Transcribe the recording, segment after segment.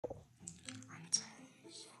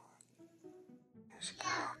Let's go,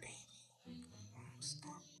 baby.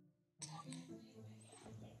 Stop talking.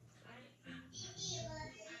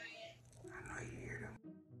 I know you hear them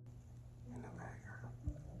in the background.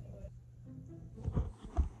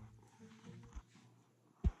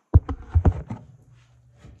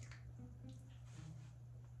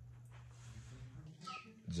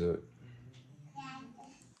 Zuck,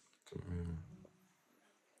 come here.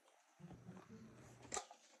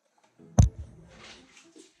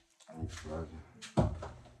 I'm vlogging.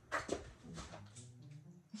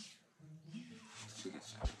 She gets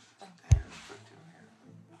shot. Damn, fuck your hair.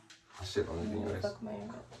 Shit longer than yours. Fuck my hair.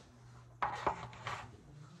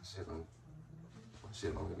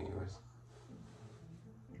 Shit longer than yours.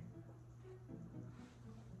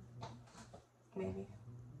 Maybe.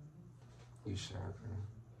 You shy, girl?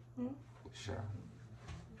 Hmm? You shy?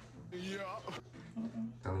 Yeah.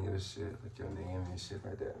 Telling your shit, like your name and shit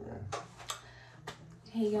like that, man.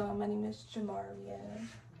 Hey y'all, my name is Jamaria.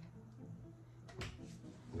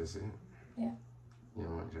 That's it? Yeah. You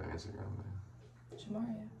don't want your Instagram, man?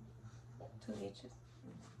 Jamaria. 2 H's.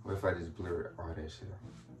 What if I just blur all that shit out?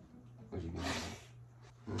 Would you be mad?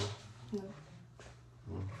 No.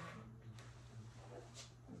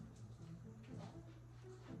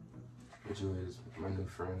 But you is my new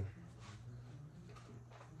friend.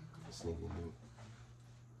 Sneaky new.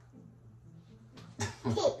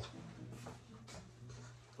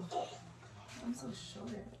 I'm so short.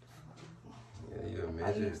 Yeah, you a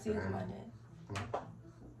All you midget, see is my man. neck.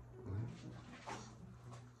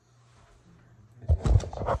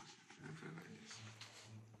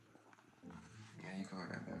 Yeah, you go with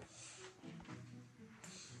that, man.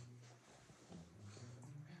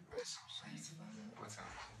 What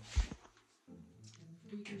time?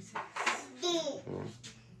 3:36.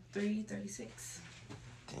 3:36.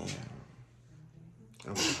 Damn.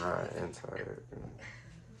 I'm hot and tired.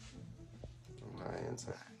 I'm hot and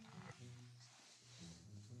tired.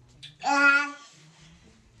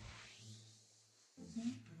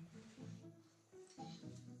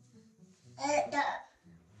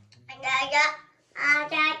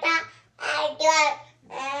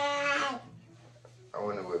 I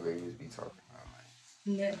wonder what babies be talking about.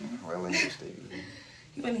 Nothing. What language they be?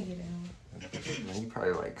 You better get down. Man, you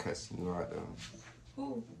probably like cussing you out though.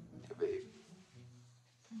 Who? The baby.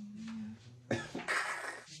 I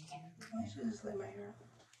should just let my hair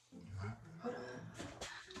out. Hold on.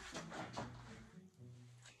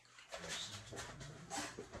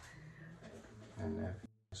 And that.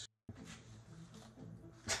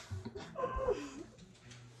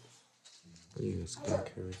 You a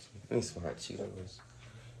skincare routine. I need some hot Cheetos.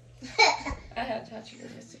 I had to touch you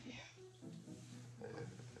yesterday.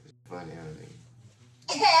 It's funny, honey.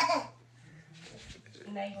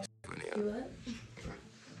 Now you Funny, do what?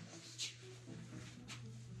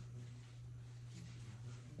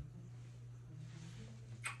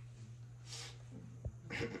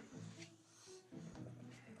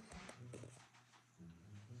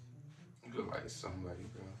 You look like somebody,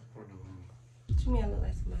 bro. What you mean I look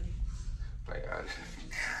like somebody? Like,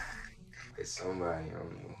 like somebody, I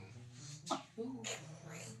don't know. Ooh.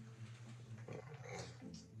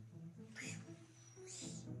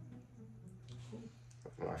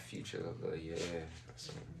 My future look like, yeah.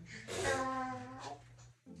 So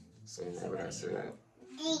you know what I said?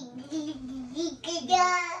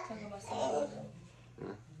 Talk about somebody.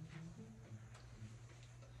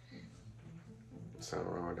 Something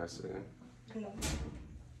wrong with what I said? No.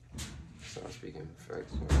 So I'm speaking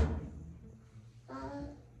facts.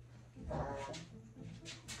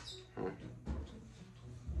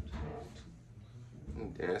 I'm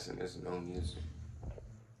dancing, there's no music.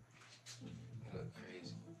 You look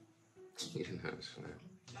crazy. You didn't have to snap.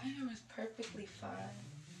 My hair was perfectly fine.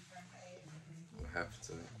 What happened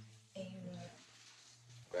to it? And you know it.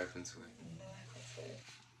 What happened to it? You know what happened to it.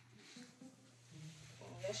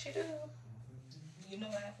 Yes, you do. You know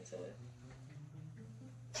what happened to it.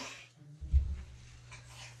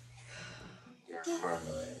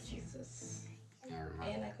 Lord Jesus.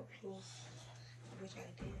 And I could post, which I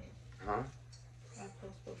did. Huh? I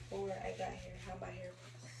posted before I got here how my hair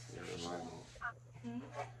was. You remind me.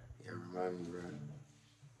 You remind me, bro.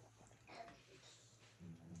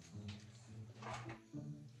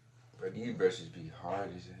 But these brushes be hard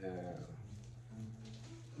as hell.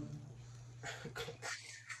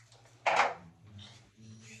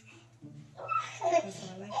 That's why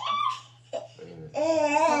I like it.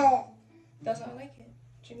 That's why I like it.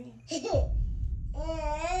 What you mean?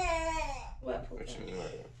 What? What you mean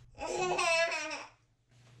like that?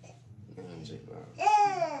 J-Lo.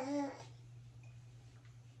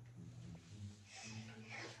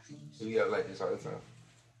 You be up like this all the time?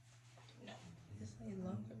 No. It's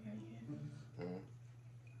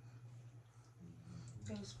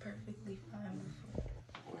perfectly fine before.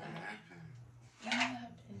 What happened? What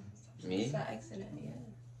happened? Me? It's an accident, yeah.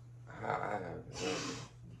 I have.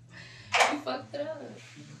 You fucked it up.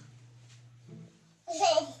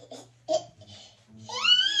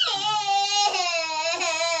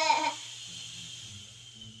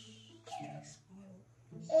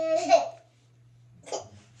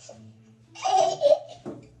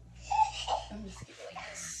 I'm just gonna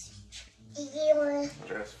like this.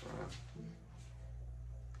 That's fine.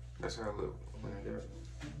 That's how I look when I get.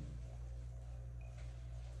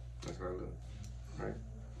 That's how I look, right?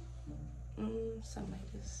 Something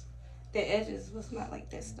like this. The edges was not like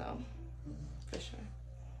this though, for sure.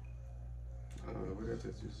 What else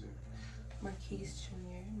did you say? Marquise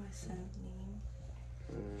Jr., my son's name.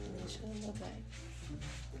 And then show a little back.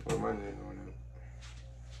 What my name on it?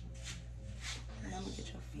 And I'm gonna get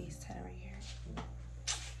your face tatted right here.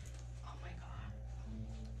 Oh my god.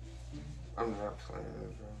 I'm not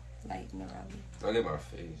playing, bro. Like Norelli. Don't get my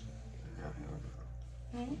face.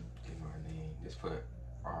 Hmm? Get my name. Just put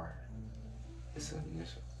R. It's an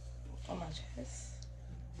initial. On my chest.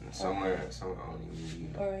 Somewhere I don't even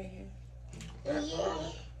need. Or right here.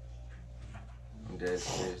 I'm dead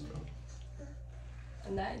serious though.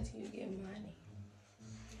 Not until you get money.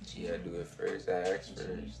 Yeah, do it first. I ask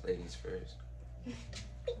first. Ladies first.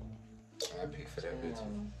 I pick for that bitch.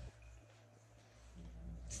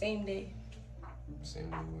 Same day. Same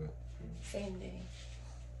day what? Same day.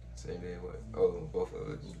 Same day what? Oh, both of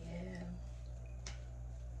us. Yeah.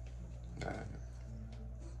 Nah.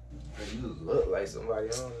 But you look like somebody, I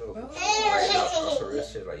don't know. Bro. Like, no, for real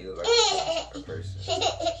shit, like you look like a person.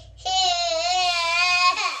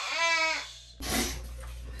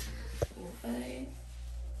 What?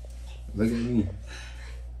 Look at me.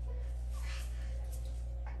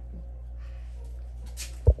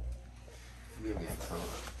 Give me a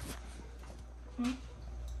color. Hmm?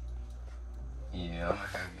 Yeah, I'm gonna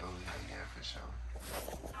have you over here again for sure.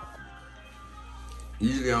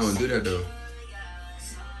 Usually I don't do that though.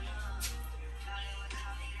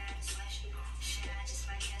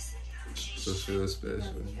 So feel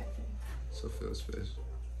special. So feel special.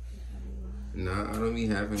 Nah, I don't be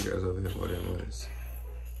having girls over here more than once.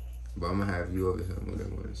 But I'm gonna have you over here more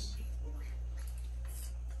than once.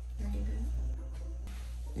 Are you good?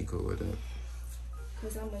 You cool with that?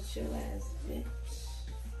 Cause I'm a chill ass bitch.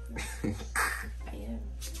 I am.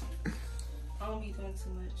 I don't be doing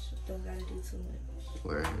too much. Don't gotta do too much.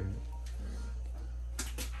 Word.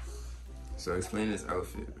 So explain this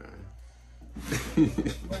outfit, man.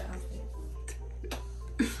 What outfit?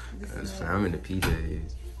 That's fine. I'm in the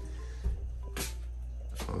PJs.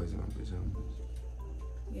 Always in my pajamas.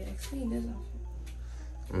 Yeah, explain this outfit.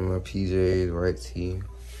 I'm in my PJs, white tee.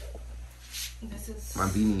 This is My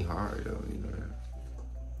beanie hard though, you know that.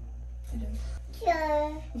 Yeah.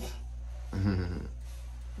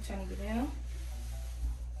 You trying to get down?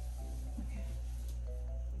 Okay.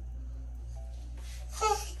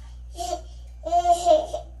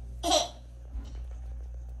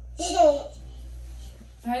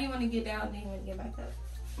 How do you want to get down? Then you want to get back up?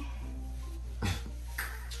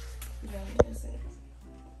 You want me to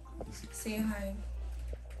say hi?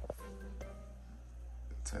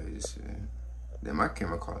 Tell you this shit. Then my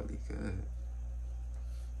camera quality good.